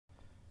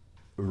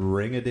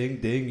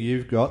Ring-a-ding-ding,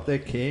 you've got the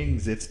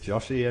Kings. It's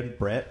Joshy and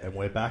Brett, and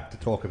we're back to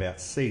talk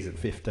about Season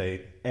 15,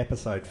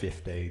 Episode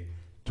 15,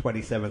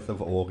 27th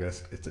of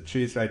August. It's a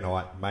Tuesday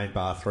night, main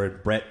bathroom.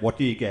 Brett, what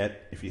do you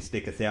get if you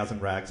stick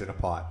 1,000 rags in a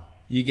pipe?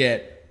 You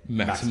get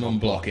maximum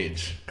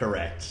blockage.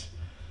 Correct.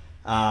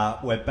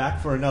 We're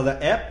back for another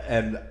ep,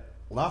 and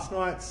last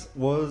night's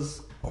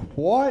was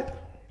quite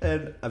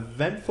an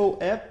eventful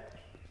ep.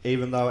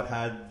 Even though it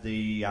had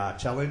the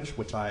challenge,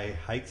 which I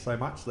hate so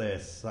much. They're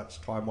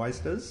such time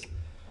wasters.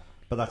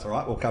 But that's all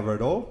right. We'll cover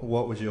it all.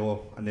 What was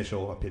your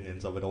initial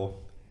opinions of it all?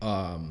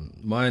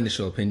 My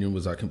initial opinion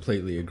was I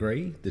completely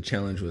agree. The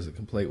challenge was a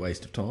complete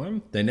waste of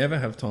time. They never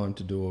have time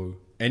to do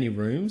any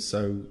rooms,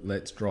 so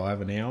let's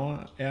drive an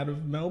hour out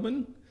of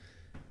Melbourne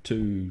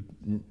to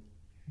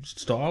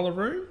style a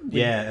room.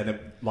 Yeah, and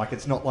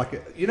it's not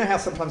like... You know how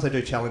sometimes they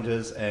do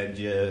challenges and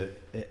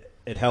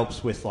it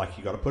helps with, like,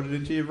 you got to put it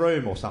into your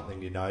room or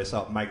something, you know,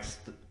 so it makes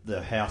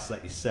the house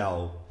that you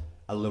sell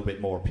a little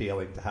bit more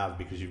appealing to have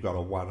because you've got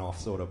a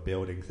one-off sort of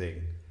building thing.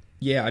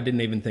 Yeah, I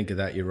didn't even think of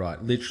that. You're right.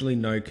 Literally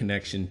no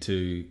connection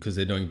to... Because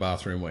they're doing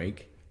bathroom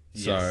week.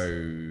 Yes. So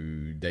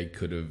they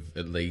could have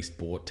at least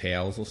bought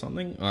towels or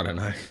something. I don't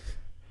know.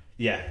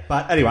 Yeah,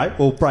 but anyway,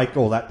 we'll break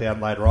all that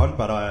down later on.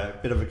 But a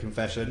bit of a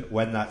confession.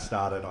 When that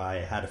started, I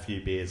had a few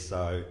beers,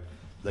 so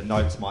the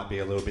notes might be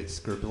a little bit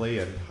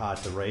scribbly and hard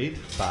to read,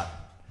 but...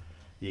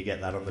 You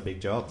get that on the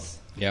big jobs.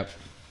 Yep.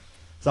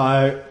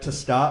 So, to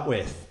start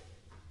with,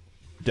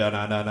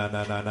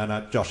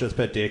 Josh's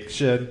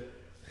prediction.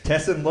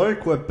 Tess and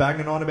Luke were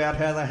banging on about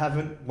how they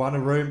haven't won a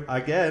room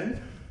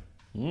again.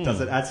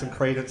 Does it add some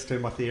credence to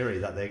my theory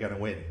that they're going to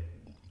win?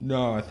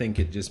 No, I think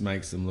it just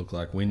makes them look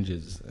like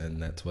whingers,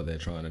 and that's what they're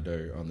trying to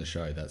do on the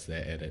show. That's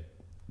their edit.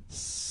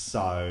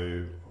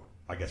 So,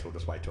 I guess we'll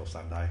just wait till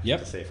Sunday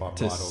to see if I'm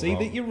right or wrong. To see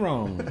that you're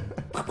wrong.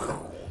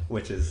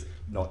 Which is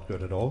not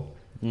good at all.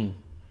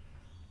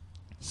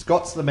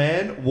 Scott's the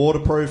man,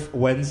 waterproof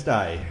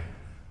Wednesday.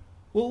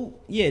 Well,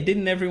 yeah,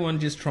 didn't everyone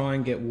just try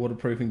and get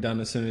waterproofing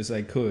done as soon as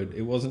they could?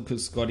 It wasn't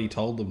because Scotty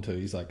told them to.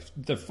 He's like,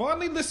 they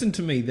finally listened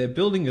to me. They're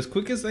building as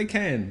quick as they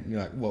can.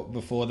 You're like, what,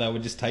 before they were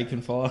just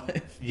taking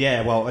 5?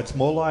 Yeah, well, it's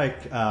more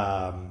like,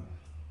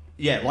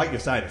 like you're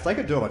saying, if they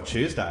could do it on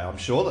Tuesday, I'm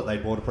sure that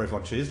they'd waterproof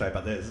on Tuesday,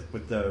 but there's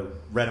with the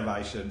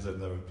renovations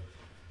and the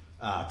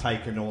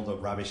taking all the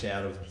rubbish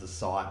out of the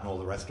site and all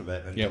the rest of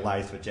it, and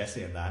delays for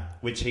Jesse and that,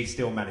 which he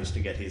still managed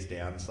to get his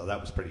down, so that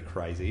was pretty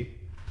crazy.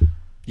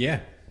 Yeah.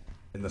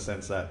 In the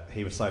sense that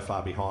he was so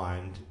far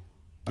behind.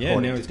 Yeah,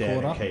 now he's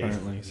caught up,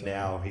 apparently. So.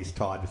 Now he's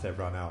tied with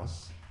everyone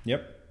else.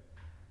 Yep.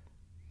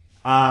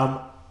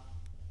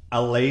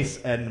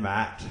 Elise and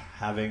Matt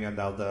having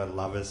another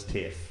lovers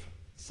tiff.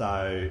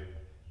 So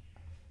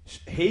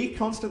he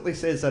constantly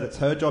says that it's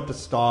her job to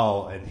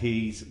style and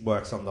he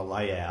works on the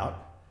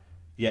layout.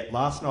 Yet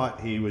last night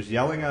he was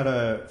yelling at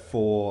her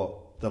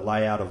for the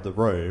layout of the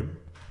room,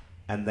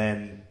 and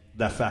then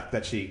the fact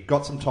that she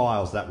got some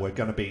tiles that were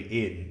going to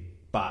be in,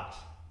 but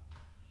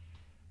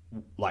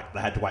like they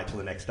had to wait till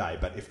the next day.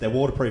 But if they're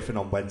waterproofing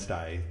on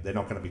Wednesday, they're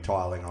not going to be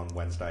tiling on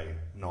Wednesday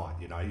night.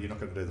 You know, you're not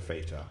going to do the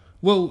feature.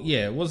 Well,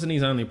 yeah, wasn't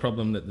his only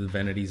problem that the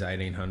vanity's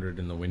 1800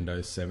 and the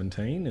Windows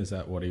 17? Is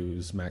that what he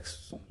was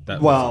max?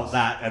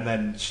 That, and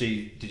then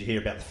did you hear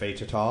about the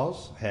feature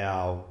tiles?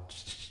 How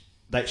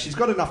she's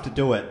got enough to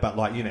do it, but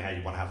like, you know how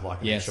you want to have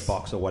like an extra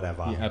box or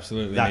whatever. Yeah,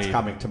 absolutely. That's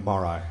coming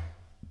tomorrow.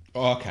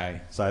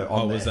 Okay. So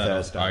on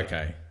Thursday.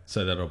 Okay.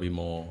 So that'll be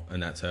more,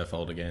 and that's her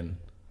fault again.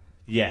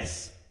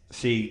 Yes.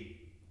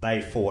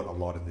 They fought a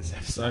lot in this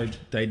episode. So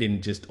they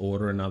didn't just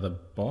order another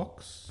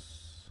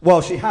box?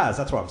 Well, she has.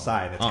 That's what I'm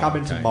saying. It's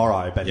coming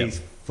tomorrow, but he's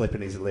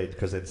flipping his lid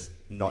because it's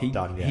not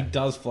done yet. He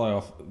does fly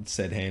off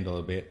said handle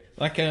a bit.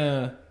 Like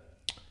an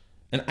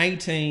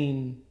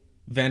 18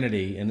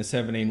 vanity and a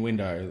 17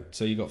 window,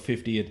 so you got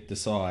 50 at the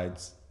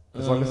sides.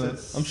 As long as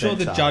it's I'm sure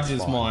the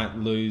judges might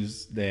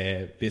lose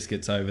their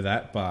biscuits over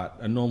that, but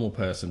a normal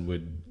person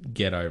would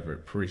get over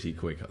it pretty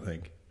quick, I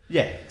think.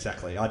 Yeah,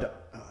 exactly. I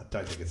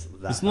don't think it's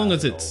that. As long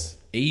as it's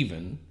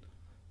even,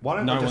 why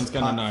don't no we one's just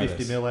going to cut notice.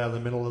 50 mil out of the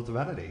middle of the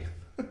vanity?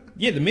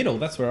 Yeah, the middle.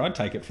 That's where I'd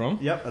take it from.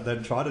 Yep, and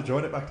then try to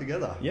join it back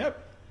together.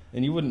 Yep,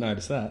 and you wouldn't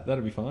notice that.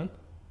 That'd be fine.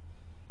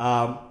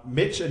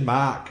 Mitch and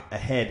Mark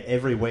ahead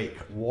every week.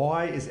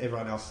 Why is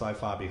everyone else so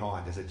far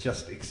behind? Is it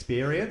just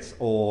experience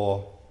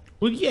or...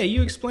 Well, yeah,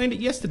 you explained it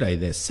yesterday.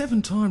 They're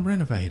 7-time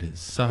renovators,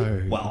 so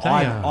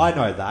I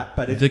know that,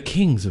 but the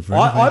kings of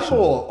renovation.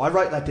 I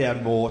wrote that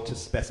down more to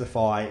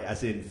specify,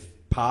 as in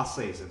past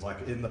seasons.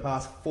 Like in the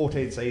past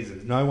 14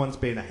 seasons, no one's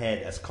been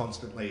ahead as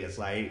constantly as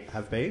they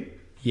have been.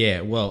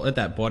 Yeah, well, at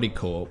that body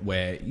corp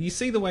where you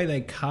see the way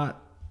they cut.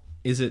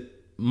 Is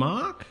it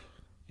Mark?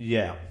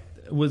 Yeah,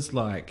 it was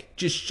like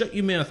just shut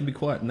your mouth and be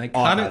quiet, and they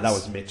cut it. That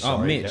was Mitch.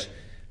 Sorry. Mitch. Yep.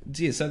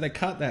 Yeah, so they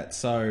cut that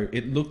so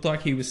it looked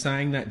like he was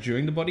saying that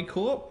during the body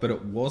corp, but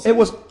it wasn't. It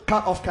was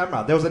cut off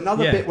camera. There was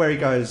another bit where he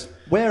goes,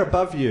 "We're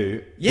above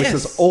you," which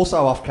was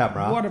also off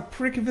camera. What a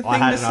prick of a thing I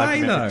had to an say,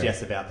 argument though. with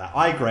Jess about that.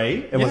 I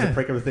agree. It was a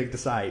prick of a thing to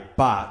say,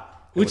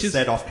 but it was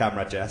said off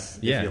camera, Jess,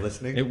 if you're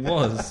listening. It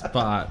was,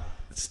 but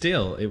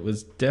still, it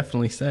was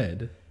definitely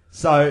said.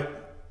 So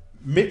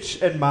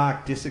Mitch and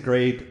Mark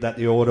disagreed that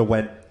the order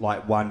went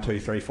like 1, 2,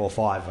 3, 4,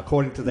 5.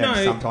 According to them,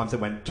 No. sometimes it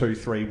went 2,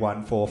 3,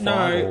 1, 4, 5. No,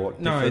 or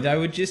no, different- they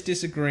were just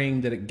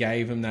disagreeing that it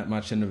gave him that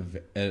much an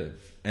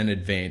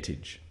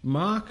advantage.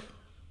 Mark,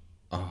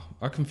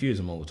 I confuse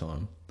him all the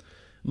time.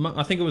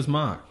 I think it was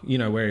Mark,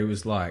 where he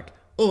was like,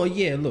 oh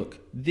yeah, look,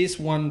 this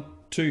 1,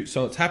 2,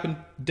 so it's happened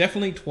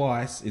definitely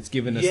twice. It's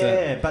given us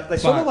Yeah, but they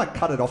sort of like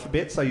cut it off a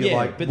bit. So you're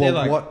like, but well,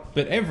 they're like, what?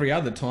 but every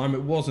other time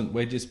it wasn't.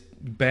 We're just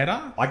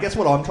better. I guess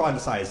what I'm trying to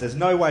say is there's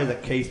no way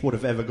that Keith would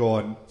have ever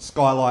gone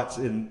skylights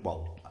in.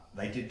 Well,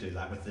 they did do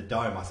that with the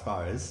dome, I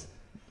suppose.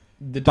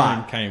 The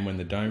dome came when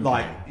the dome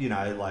Like,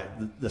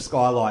 came. the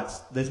skylights,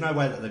 there's no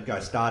way that they'd go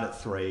start at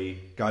 3,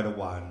 go to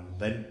 1,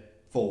 then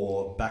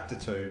 4, back to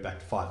 2, back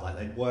to 5. Like,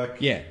 they'd work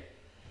Yeah.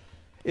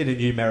 in a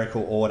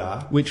numerical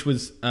order. Which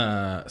was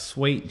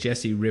sweet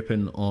Jesse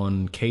ripping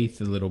on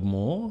Keith a little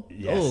more.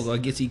 Yes. Oh, I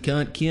guess he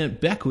can't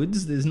count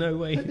backwards. There's no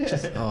way.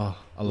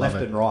 I love Left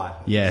it. and right.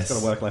 Yes.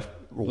 It's got to work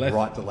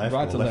right to left.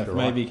 Right or to left. left. To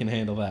right. Maybe you can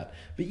handle that.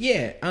 But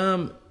yeah,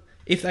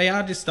 if they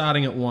are just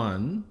starting at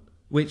 1,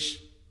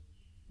 which,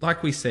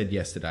 like we said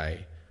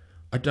yesterday,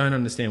 I don't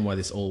understand why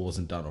this all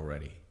wasn't done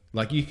already.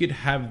 Like, you could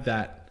have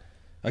that.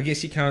 I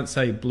guess you can't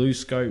say blue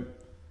scope,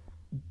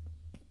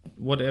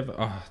 whatever.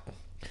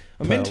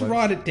 I meant to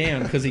write it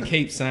down because he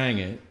keeps saying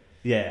it.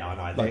 Yeah,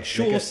 I know. Like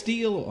Sure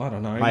Steel, I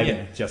don't know. Maybe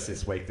Yeah. just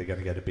this week they're going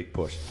to get a big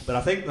push. But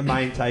I think the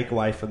main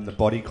takeaway from the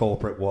body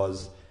corporate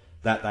was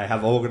that they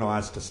have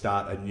organised to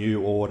start a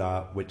new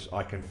order, which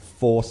I can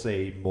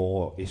foresee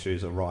more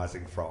issues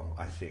arising from,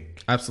 I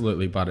think.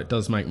 Absolutely, but it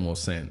does make more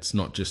sense,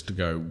 not just to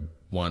go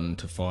 1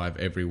 to 5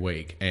 every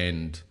week.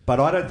 But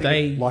I don't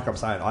think, like I'm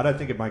saying, I don't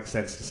think it makes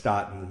sense to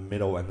start in the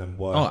middle and then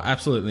work. Oh,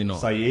 absolutely not.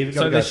 So you either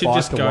got to they go should 5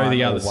 just to go 1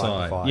 the or other 1 to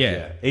side. 5,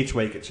 Yeah. Each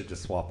week it should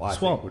just swap. I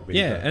think would be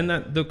yeah, the- and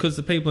that because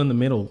the people in the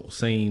middle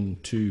seem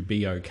to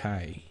be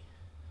okay.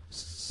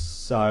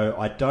 So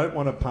I don't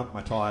want to pump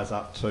my tyres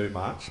up too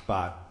much,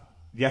 but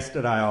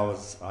yesterday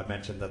I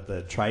mentioned that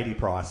the tradie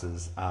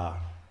prices are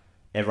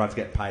everyone's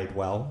getting paid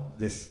well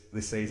this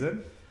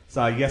season.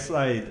 So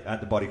yesterday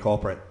at the body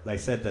corporate, they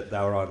said that they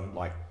were on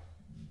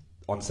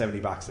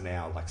 $70 an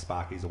hour, like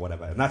Sparkies or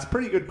whatever, and that's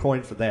pretty good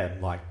coin for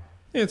them. Like,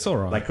 Yeah, it's all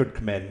right. they could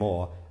command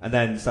more. And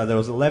then so there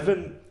was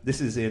 11.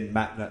 This is in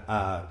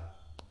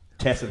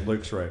Tess and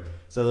Luke's room.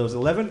 So there was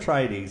 11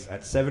 tradies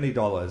at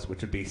 $70,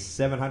 which would be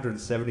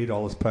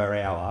 $770 per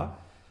hour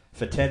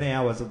for 10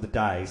 hours of the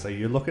day. So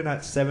you're looking at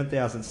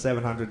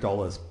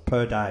 $7,700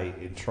 per day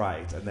in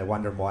trades, and they're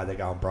wondering why they're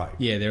going broke.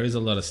 Yeah, there is a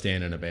lot of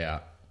standing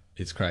about.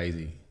 It's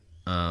crazy.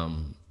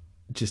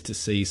 Just to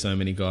see so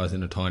many guys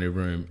in a tiny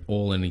room,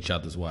 all in each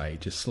other's way,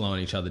 just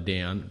slowing each other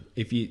down.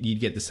 If you'd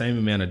get the same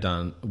amount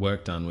of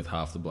work done with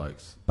half the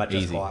blokes. But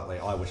just Easy. quietly,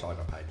 I wish I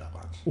got paid that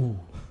much.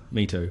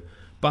 Me too.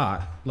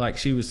 But, like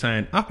she was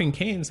saying, up in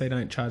Cairns they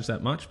don't charge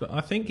that much, but I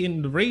think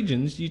in the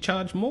regions you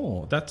charge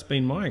more. That's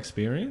been my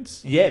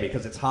experience. Yeah,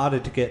 because it's harder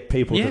to get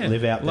people Yeah, to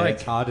live out there. like-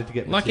 It's harder to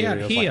get like out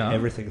materials. here-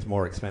 everything's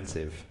more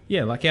expensive.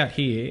 Yeah, like out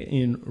here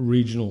in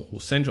regional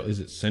or central, is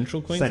it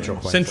central Queensland? Central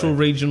Queensland. Central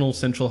regional,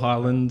 Central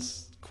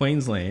Highlands,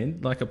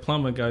 Queensland, like a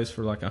plumber goes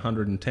for like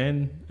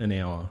 110 an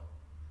hour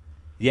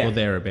Yeah. or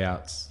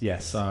thereabouts.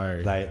 Yes.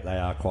 So, they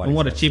are quite and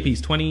what a expensive. chippy's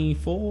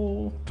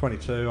 24?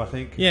 22, I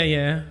think. Yeah,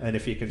 yeah. And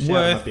if you can shout them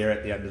a Worth beer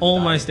at the end of the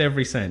almost day.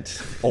 every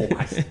cent.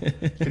 Almost.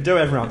 You can do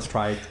everyone's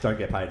trade, don't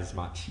get paid as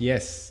much.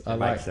 Yes, I It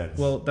like. makes sense.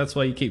 Well, that's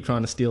why you keep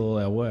trying to steal all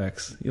our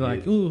works. You're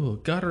like,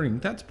 ooh, guttering,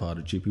 that's part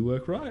of chippy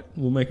work, right?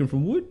 We'll make them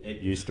from wood. It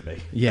used to be.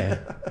 Yeah,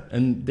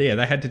 and yeah,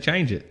 they had to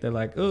change it. They're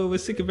like, oh, we're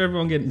sick of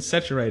everyone getting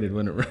saturated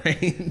when it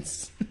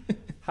rains.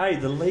 Hey,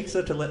 the leaks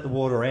are to let the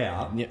water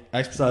out Yeah,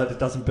 so that it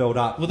doesn't build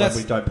up when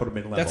we don't put them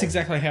in level. That's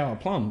exactly how I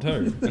plumb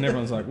too. And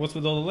everyone's like, what's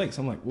with all the leaks?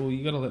 I'm like, well,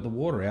 you got to let the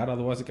water out,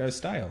 otherwise it goes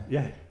stale.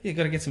 Yeah. You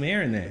got to get some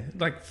air in there.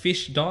 Like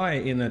fish die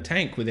in a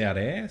tank without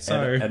air. So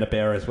And a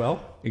bear as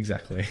well.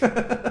 exactly.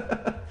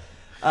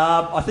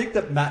 I think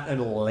that Matt and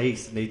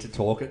Elise need to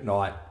talk at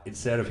night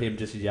instead of him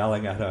just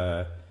yelling at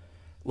her.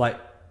 Like,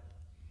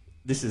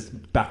 this is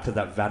back to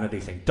that vanity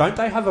thing. Don't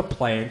they have a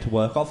plan to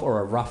work off or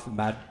a rough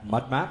mud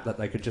map that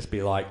they could just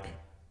be like...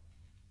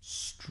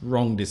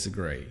 Strong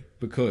disagree,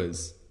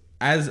 because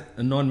as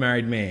a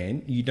non-married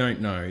man, you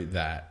don't know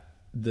that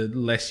the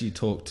less you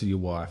talk to your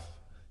wife,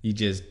 you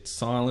just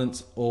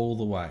silence all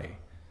the way.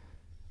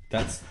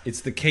 It's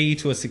the key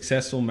to a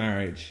successful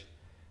marriage.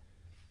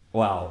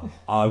 Well,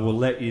 I will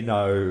let you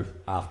know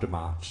after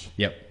March.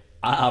 Yep.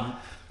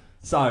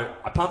 So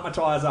I pumped my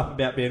tyres up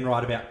about being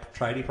right about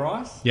tradie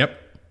price. Yep.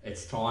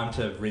 It's time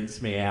to rinse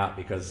me out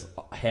because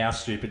how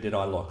stupid did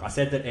I look? I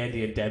said that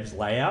Andy and Deb's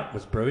layout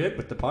was brilliant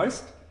with the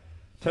post.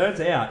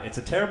 Turns out it's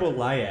a terrible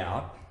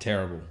layout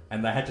Terrible.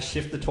 and they had to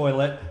shift the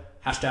toilet.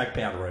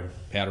 #powder room.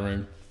 Powder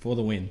room for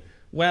the win.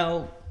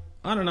 Well,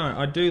 I don't know.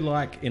 I do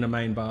like in a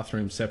main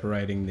bathroom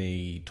separating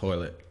the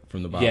toilet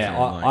from the bathroom.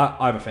 Yeah,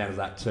 I'm a fan of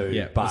that too.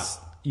 yeah, but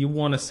you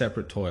want a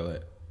separate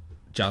toilet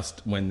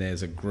just when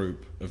there's a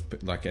group of,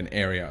 like an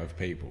area of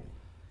people.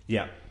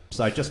 yeah.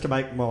 So just to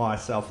make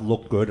myself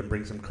look good and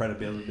bring some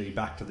credibility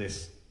back to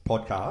this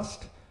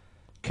podcast,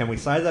 can we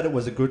say that it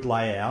was a good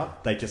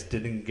layout? They just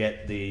didn't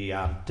get the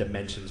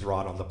dimensions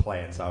right on the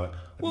plan, so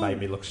it made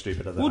me look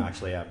stupider than I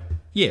actually am.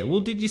 Yeah, well,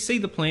 did you see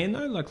the plan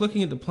though? Like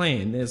looking at the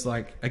plan, there's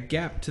like a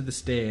gap to the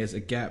stairs, a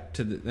gap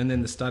to the, and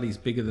then the study's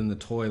bigger than the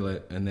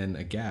toilet, and then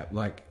a gap.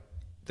 Like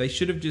they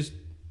should have just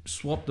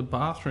swapped the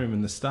bathroom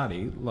and the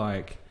study,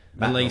 like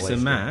Elise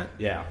and Matt.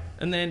 Yeah,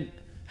 and then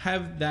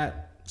have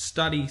that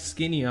study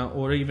skinnier,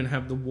 or even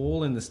have the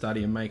wall in the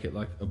study and make it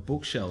like a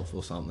bookshelf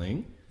or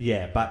something.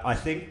 yeah, but I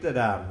think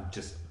that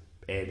just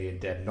Andy and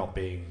Deb not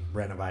being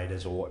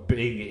renovators or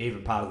being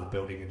even part of the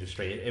building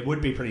industry, it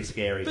would be pretty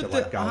scary to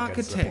But go the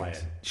against the plan.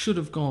 architect should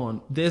have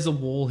gone, there's a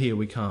wall here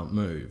we can't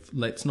move.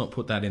 Let's not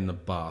put that in the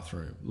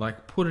bathroom.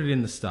 Like, put it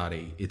in the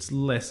study. It's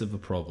less of a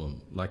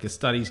problem. Like, a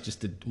study's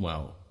just a...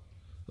 Well,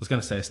 I was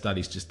going to say a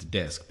study's just a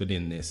desk, but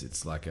in this,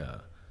 it's like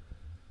a...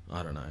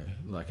 I don't know,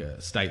 like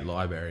a state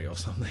library or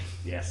something.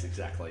 Yes,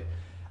 exactly.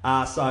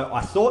 So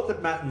I thought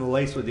that Matt and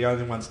Elise were the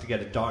only ones to get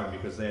a dome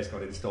because theirs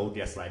got installed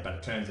yesterday, but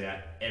it turns out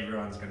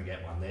everyone's going to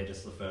get one. They're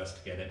just the first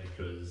to get it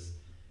because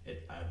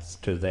it adds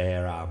to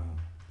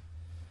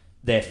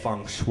their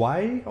feng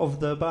shui of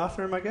the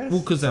bathroom, I guess. Well,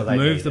 because So they've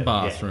moved the need it,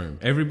 bathroom.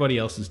 Everybody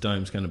else's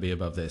dome's going to be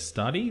above their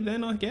study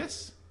then, I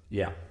guess.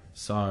 Yeah.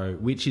 So,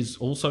 which is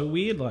also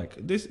weird. Like,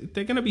 this,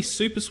 they're going to be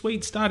super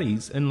sweet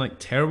studies and like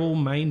terrible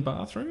main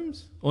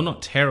bathrooms, or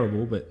not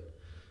terrible, but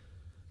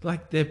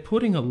like they're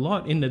putting a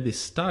lot into this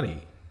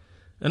study.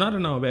 And I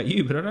don't know about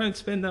you, but I don't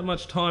spend that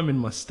much time in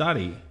my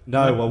study.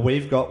 No, well,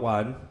 we've got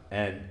one,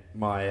 and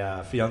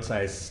my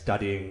fiance is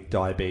studying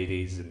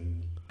diabetes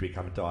and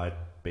become a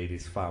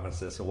diabetes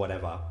pharmacist or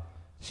whatever.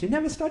 She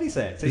never studies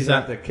there. It's either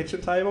at the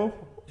kitchen table.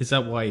 Is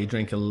that why you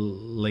drink a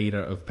litre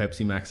of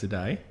Pepsi Max a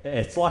day?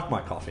 It's like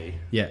my coffee.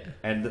 Yeah.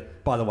 And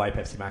by the way,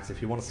 Pepsi Max,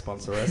 if you want to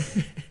sponsor us,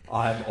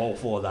 I'm all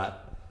for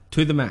that.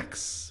 To the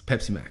max.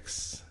 Pepsi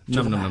Max.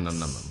 Num num num num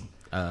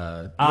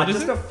num. What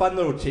is a fun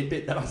little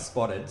tidbit that I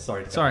spotted.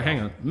 Sorry, hang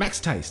on. Max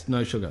Taste,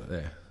 no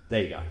sugar.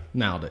 There you go.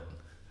 Nailed it.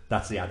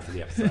 That's the ad for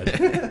the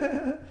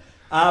episode.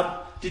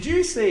 Did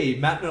you see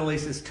Matt and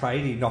Elise's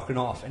tradie knocking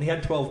off? And he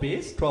had 12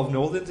 beers, 12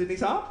 Northerns in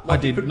his arm. I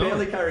did He could not.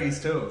 barely carry his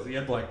tools. He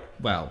had like...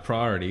 Well,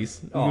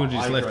 priorities. Oh, You would have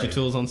just I left agree. your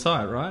tools on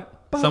site, right?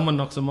 Someone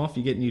knocks them off,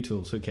 you get new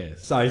tools. Who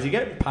cares? So is he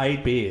getting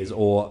paid beers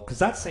or... Because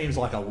that seems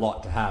like a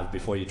lot to have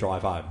before you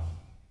drive home.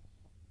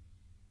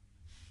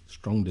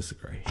 Strong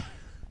disagree.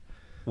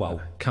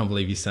 Well, Can't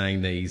believe you're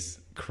saying these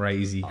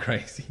crazy.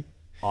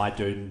 I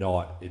do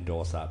not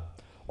endorse that.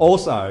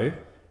 Also,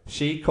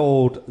 she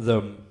called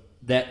them...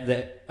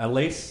 At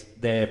least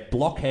they're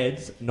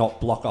blockheads, not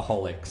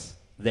blockaholics.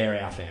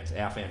 They're our fans.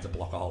 Our fans are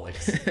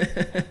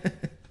blockaholics.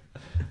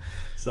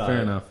 So,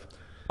 Fair enough.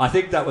 I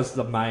think that was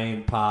the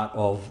main part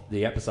of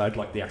the episode,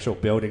 like the actual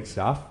building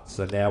stuff.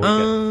 So now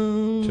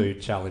we get to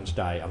challenge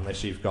day,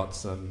 unless you've got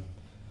some...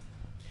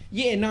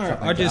 Yeah, no,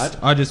 something to add.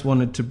 I just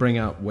wanted to bring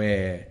up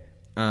where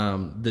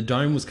the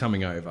dome was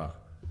coming over,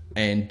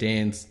 and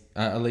Dan's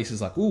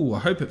Elisa's like, "Ooh, I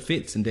hope it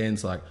fits," and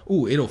Dan's like,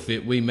 "Ooh, it'll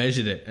fit. We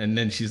measured it," and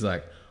then she's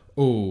like,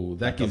 "Ooh,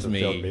 that gives doesn't me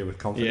fill me with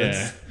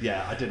confidence."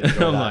 Yeah, Yeah, I did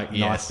enjoy I'm that. like, yes,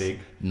 Nice dig.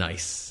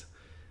 nice.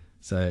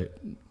 So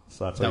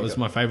So that's that was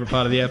my favourite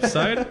part of the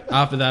episode.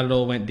 After that, it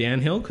all went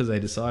downhill because they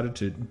decided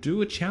to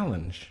do a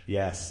challenge.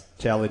 Yes,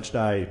 challenge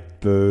day.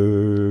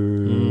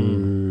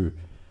 Boo.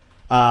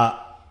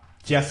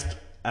 Just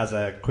as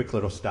a quick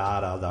little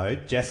starter, though,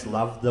 Jess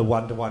loved the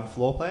one-to-one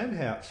floor plan.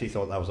 How she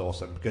thought that was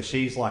awesome because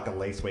she's like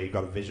Elise, where you've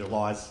got to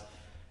visualize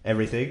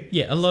everything.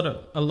 Yeah, a lot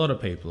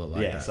of people are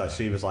like Yeah, that. so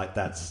she was like,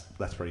 "That's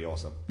pretty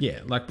awesome." Yeah,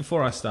 like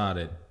before I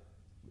started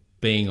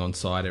being on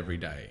site every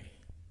day,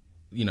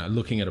 you know,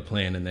 looking at a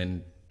plan and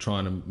then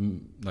trying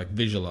to like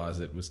visualize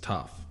it was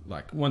tough.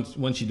 Like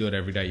once you do it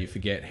every day, you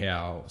forget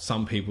how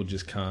some people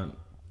just can't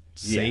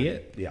see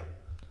it. Yeah.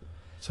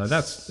 So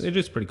it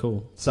is pretty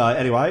cool. So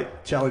anyway,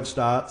 challenge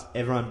starts.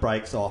 Everyone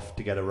breaks off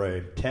to get a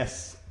room.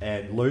 Tess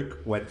and Luke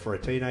went for a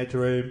teenage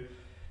room.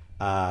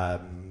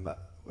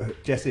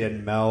 Jesse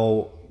and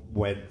Mel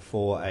went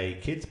for a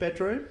kid's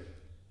bedroom.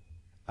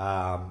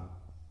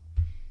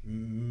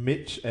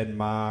 Mitch and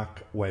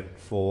Mark went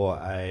for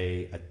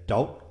a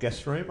adult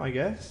guest room, I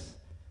guess.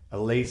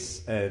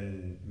 Elise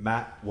and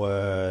Matt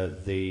were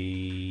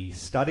the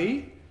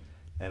study.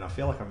 And I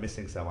feel like I'm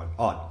missing someone.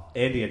 Oh,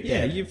 Andy and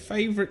Yeah, Deb. your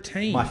favourite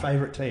team. My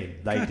favourite team.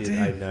 They God did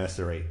damn. a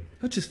nursery.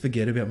 I just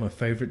forget about my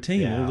favourite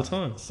team all the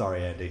time.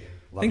 Sorry, Andy.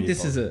 I think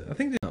this is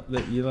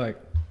that you like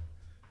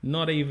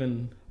not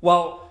even.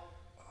 Well,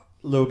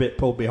 a little bit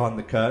pulled behind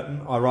the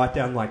curtain. I write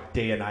down like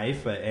DNA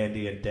for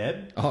Andy and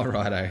Deb, Oh,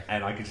 righto.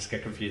 and I can just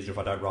get confused if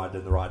I don't write it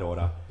in the right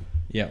order.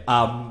 Yeah.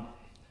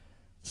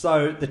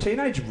 So the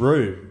teenage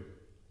room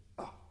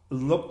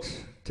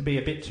looked to be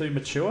a bit too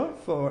mature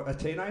for a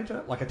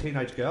teenager, like a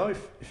teenage girl,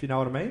 if you know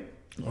what I mean.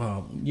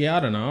 Yeah, I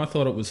don't know. I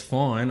thought it was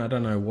fine. I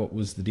don't know what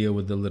was the deal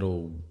with the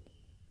little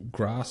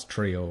grass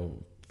tree or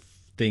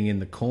thing in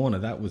the corner.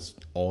 That was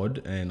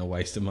odd and a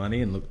waste of money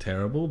and looked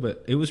terrible,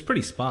 but it was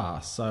pretty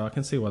sparse, so I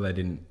can see why they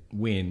didn't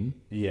win.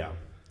 Yeah.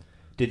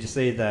 Did you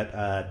see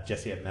that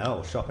Jesse and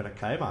Mel shopping at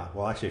Kmart?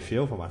 Well, actually, a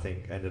few of them, I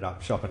think, ended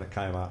up shopping at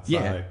Kmart. So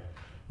Yeah.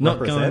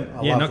 Not represent. going,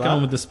 I yeah, love not that.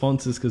 going with the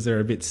sponsors because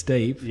they're a bit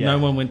steep. Yeah. No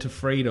one went to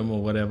Freedom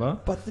or whatever.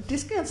 But the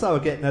discounts they were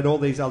getting at all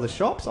these other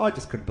shops, I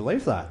just couldn't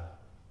believe that.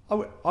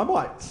 I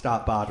might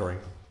start bartering.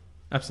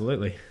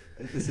 Absolutely.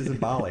 This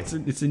isn't Bali.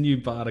 It's a new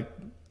barter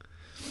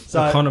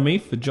So- economy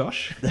for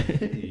Josh.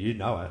 You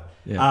know it.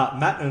 Yeah.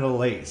 Matt and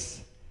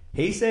Elise.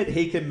 He said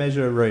he can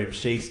measure a room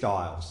she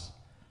styles.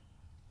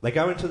 They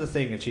go into the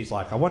thing and she's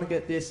like, I want to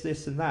get this,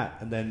 this and that.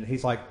 And then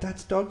he's like,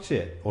 that's dog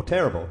shit or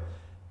terrible.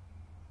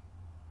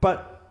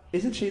 But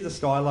isn't she the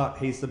styler?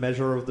 He's the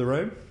measurer of the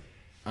room?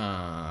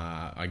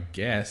 I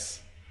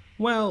guess.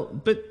 Well,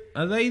 but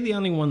are they the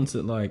only ones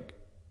that like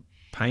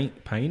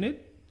painted?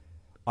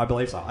 I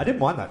believe so. I didn't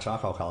mind that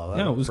charcoal colour. That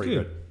No, it looked was pretty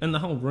good. And the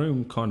whole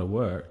room kind of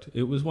worked.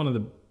 It was one of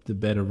the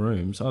better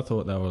rooms. I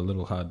thought they were a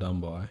little hard done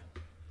by.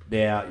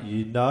 Now,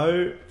 you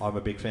know I'm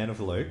a big fan of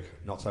Luke,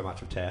 not so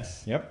much of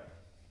Tess. Yep.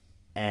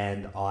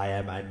 And I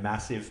am a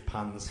massive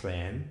puns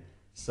fan.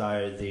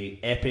 So the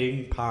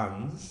epping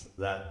puns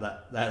that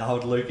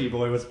old Lukey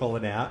boy was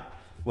pulling out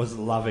was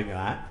loving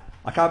that.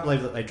 I can't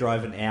believe that they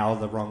drove an hour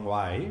the wrong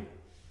way.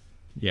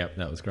 Yep,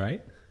 that was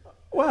great.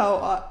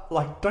 Well,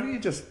 don't you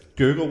just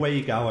Google where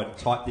you go and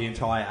type the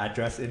entire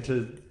address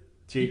into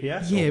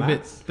GPS? Yeah, or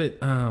maps? but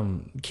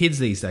kids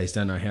these days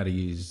don't know how to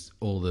use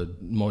all the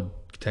mod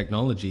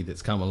technology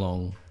that's come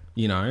along.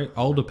 You know,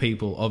 older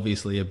people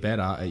obviously are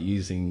better at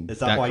using Is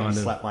that why you kind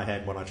of... slap my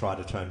hand when I try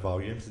to turn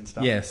volumes and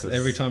stuff? Yes, 'Cause-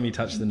 every time you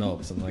touch the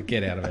knobs, I'm like,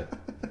 get out of it.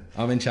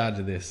 I'm in charge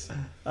of this.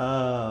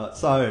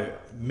 So,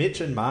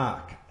 Mitch and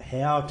Mark,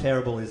 how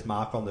terrible is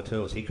Mark on the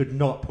tools? He could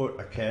not put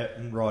a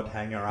curtain rod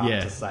hanger up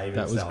Yeah, to save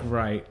that himself. was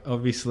great.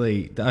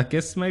 Obviously, I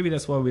guess maybe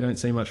that's why we don't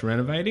see much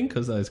renovating,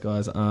 because those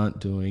guys aren't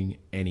doing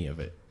any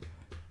of it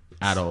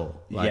at all.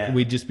 Like, Yeah.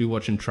 we'd just be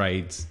watching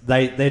trades.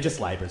 They're just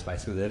labourers,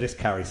 basically. They just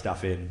carry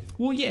stuff in.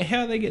 Well, yeah,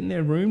 how are they getting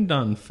their room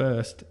done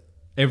first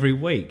every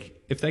week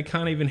if they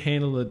can't even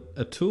handle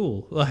a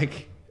tool?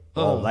 Like,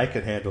 Oh, they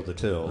can handle the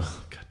tools.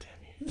 God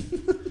damn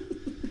you.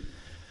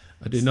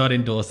 I do not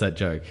endorse that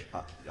joke.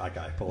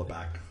 Okay, pull it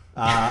back.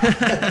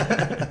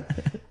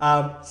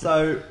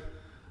 So,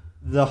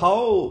 the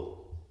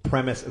whole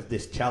premise of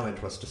this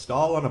challenge was to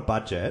style on a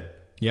budget,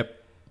 Yep.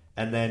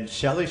 and then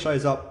Shelley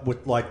shows up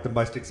with like the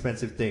most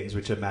expensive things,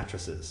 which are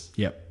mattresses.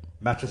 Yep.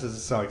 Mattresses are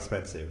so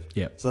expensive.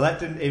 Yep. So that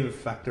didn't even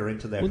factor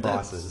into their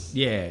prices.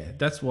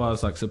 That's why I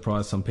was like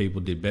surprised some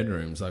people did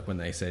bedrooms. Like when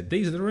they said,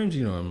 these are the rooms,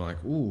 you know, I'm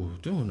like, ooh,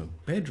 doing a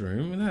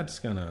bedroom? That's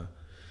gonna...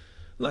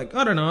 Like,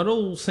 I don't know, it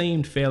all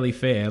seemed fairly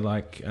fair.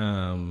 Like, you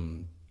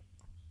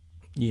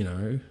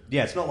know...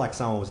 Yeah, it's not like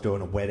someone was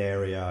doing a wet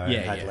area and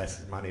Yeah, had yeah.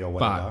 less money or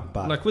whatever.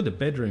 But like with the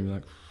bedroom,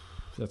 like,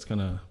 that's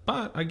gonna...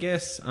 But I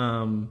guess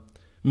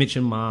Mitch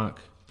and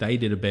Mark, they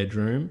did a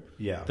bedroom.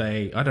 Yeah.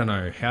 I don't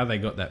know how they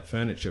got that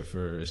furniture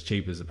for as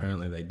cheap as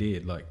apparently they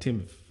did. Like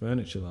timber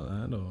furniture like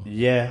that, or...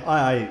 Yeah,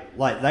 I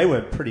like they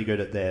were pretty good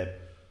at their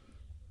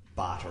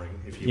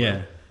bartering, if you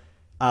will.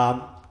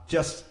 Yeah.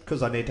 Just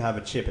because I need to have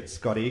a chip at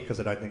Scotty, because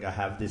I don't think I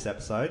have this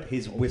episode.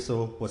 His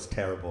whistle was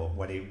terrible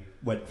when he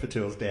went for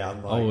tools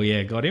down. Like, Oh,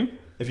 yeah, got him?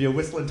 if you're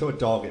whistling to a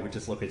dog, it would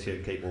just look at you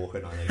and keep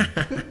walking, I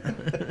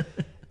think.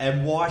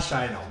 And why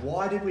Shayna?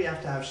 Why did we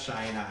have to have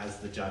Shayna as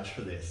the judge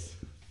for this?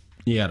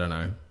 Yeah, I don't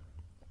know.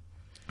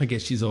 I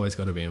guess she's always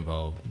got to be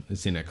involved.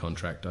 It's in her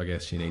contract. I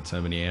guess she needs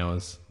so many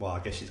hours. Well, I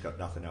guess she's got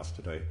nothing else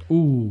to do.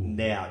 Ooh.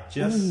 Now,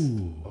 just...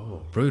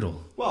 Ooh.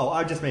 Brutal. Well,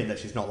 I just mean that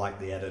she's not like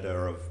the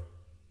editor of...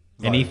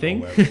 Vogue Anything?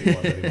 or wherever she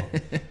was anymore.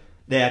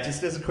 Now,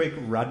 just as a quick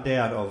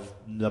rundown of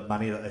the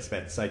money that they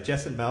spent. So,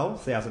 Jess and Mel,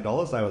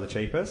 $1,000. They were the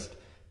cheapest.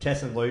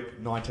 Tess and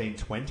Luke,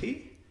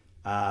 $1,920.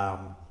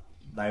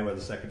 They were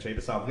the second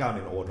cheapest. So, I'm going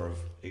in order of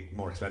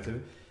more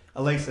expensive.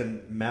 Elise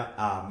and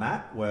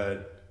Matt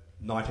were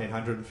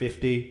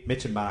 $1,950.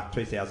 Mitch and Mark,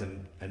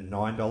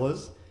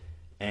 $2,009.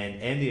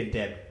 And Andy and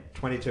Deb,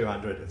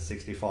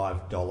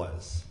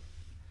 $2,265.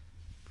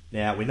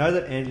 Now, we know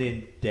that Andy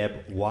and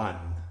Deb won,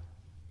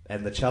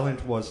 and the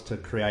challenge was to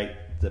create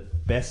the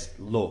best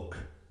look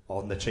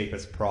on the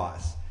cheapest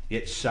price.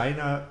 Yet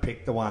Shayna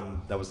picked the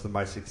one that was the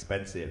most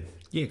expensive.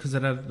 Yeah, because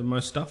it had the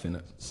most stuff in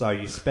it. So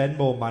you spend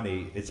more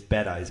money, it's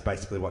better, is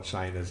basically what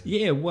Shayna's...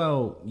 Yeah,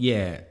 well,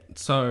 yeah.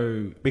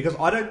 So... Because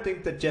I don't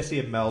think that Jessie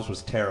and Mel's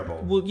was terrible.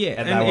 Well, yeah.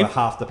 And they were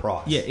half the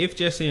price. Yeah, if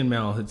Jesse and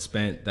Mel had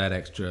spent that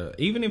extra...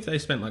 Even if they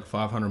spent like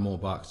 $500 more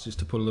bucks just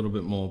to put a little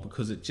bit more,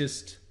 because it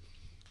just...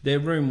 Their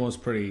room was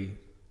pretty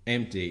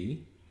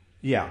empty,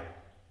 Yeah.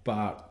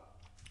 but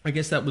I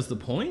guess that was the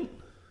point.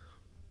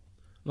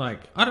 Like,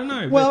 I don't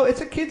know. Well,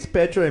 it's a kid's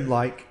bedroom,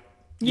 like...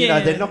 You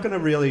know, they're not going to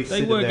really They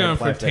sit were in there going and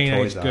for play a with their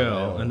teenage toys, are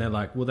girl, they? and they're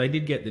like, well, they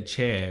did get the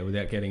chair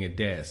without getting a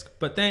desk.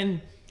 But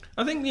then,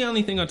 I think the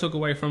only thing I took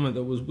away from it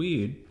that was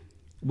weird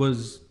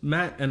was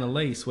Matt and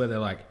Elise, where they're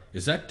like,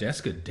 is that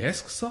desk a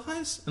desk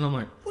size? And I'm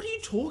like, what are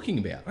you talking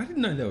about? I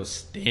didn't know there was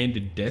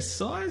standard desk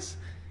size.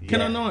 Can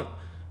I Yeah. not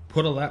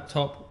put a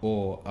laptop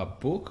or a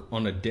book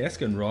on a desk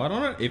and write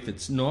on it if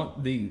it's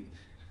not the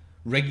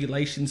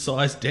regulation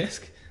size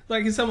desk?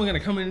 Like, is someone going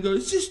to come in and go,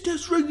 is this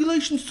desk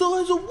regulation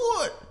size or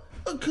what?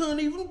 I can't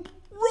even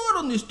write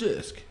on this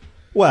desk.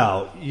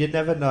 Well, you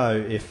never know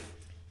if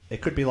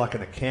it could be like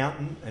an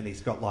accountant and he's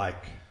got like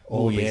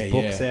all of his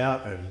books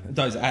out. And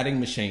those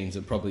adding machines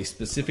are probably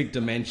specific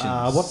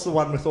dimensions. what's the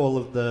one with all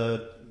of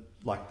the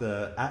like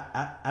the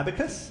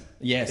abacus?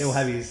 Yes. He'll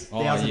have his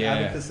 1,000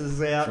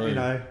 abacuses out, True. you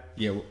know.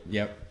 Yeah,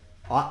 yep.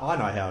 I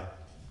know how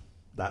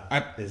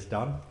that is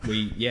done.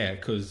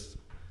 Because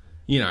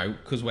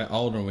we're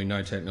older and we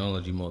know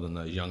technology more than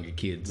those younger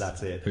kids.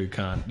 That's it. Who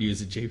can't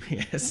use a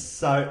GPS.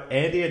 So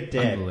Andy and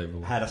Deb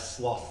Unbelievable. had a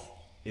sloth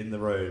in the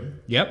room.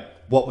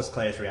 Yep. What was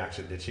Claire's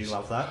reaction? Did she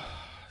love that?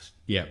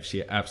 Yep,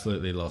 she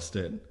absolutely lost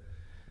it.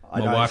 I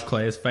My know wife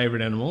Claire's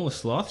favourite animal, a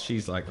sloth.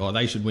 She's like, oh,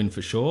 they should win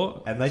for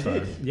sure. And they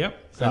did. Yep.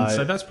 So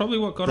So that's probably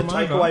what got The them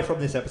over. takeaway from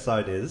this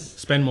episode is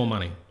Spend more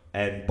money.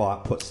 and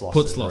put sloths Put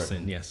in the sloths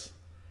room. in, yes.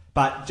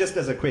 But just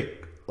as a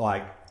quick,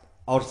 like,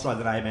 I'll just throw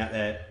the name out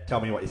there. Tell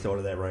me what you thought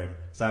of their room.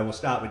 So we'll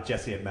start with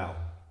Jesse and Mel.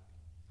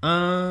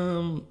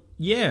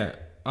 Yeah,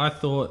 I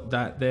thought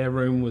that their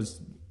room was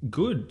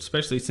good,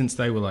 especially since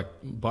they were like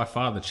by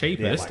far the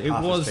cheapest. like it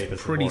half as was cheap as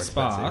the pretty more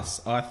expensive.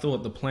 sparse. I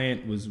thought the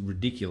plant was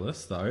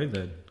ridiculous, though,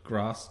 the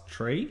grass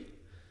tree.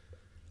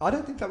 I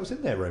don't think that was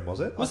in their room, was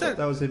it? Was I thought that-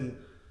 that was in...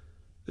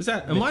 Is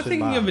that? Mitch Am I and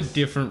thinking of a Mark's.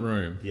 different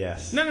room?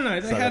 Yes. No.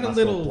 They So had a must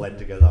all little. blend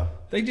together.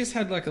 They just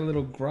had like a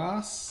little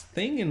grass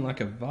thing in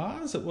like a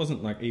vase. It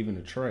wasn't like even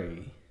a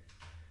tree.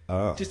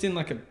 Oh. Just in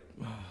like a.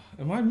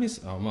 Am I miss?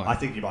 Oh my. I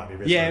think you might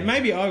be... Yeah,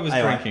 maybe I was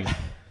Anyway. drinking.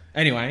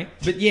 Anyway,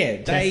 but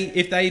yeah,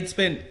 if they'd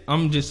spent,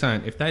 I'm just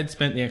saying, if they'd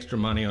spent the extra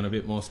money on a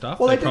bit more stuff,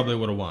 Well, they they did- probably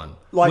would have won.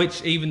 Like,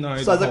 Which, even though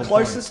So the whole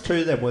closest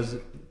to them was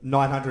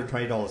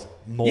 $920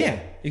 more. point, yeah,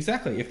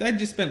 exactly. If they'd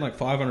just spent like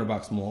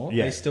 $500 more,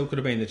 Yeah. they still could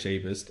have been the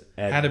cheapest.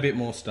 And- had a bit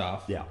more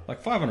stuff. Yeah.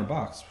 like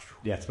 $500.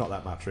 Yeah, it's not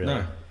that much, really.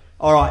 No.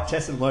 All right,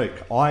 Tess and Luke.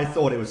 I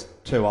thought it was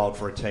too old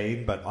for a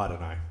teen, but I don't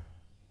know.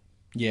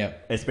 Yeah.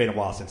 It's been a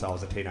while since I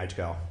was a teenage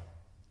girl.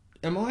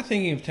 Am I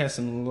thinking of Tess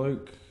and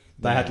Luke?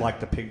 They had like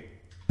the pink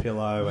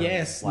pillow. And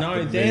Yes, like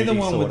no, the they're the movie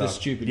one with the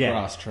sorta. stupid Yeah,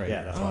 grass tree.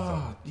 Yeah, that's what I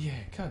thought. Oh, yeah,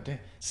 god damn.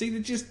 See,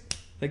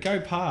 they go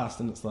past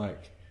and it's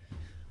like,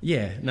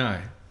 yeah, no.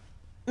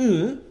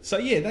 So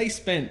yeah, they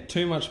spent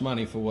too much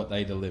money for what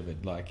they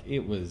delivered. Like,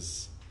 it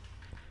was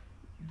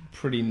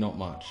pretty not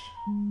much.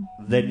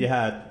 Then you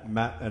had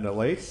Matt and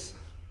Elise.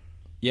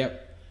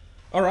 Yep.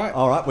 All right.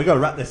 All right, we got to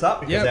wrap this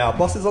up because Yep. our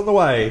boss is on the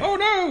way. Oh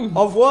no.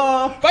 Au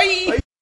revoir. Bye.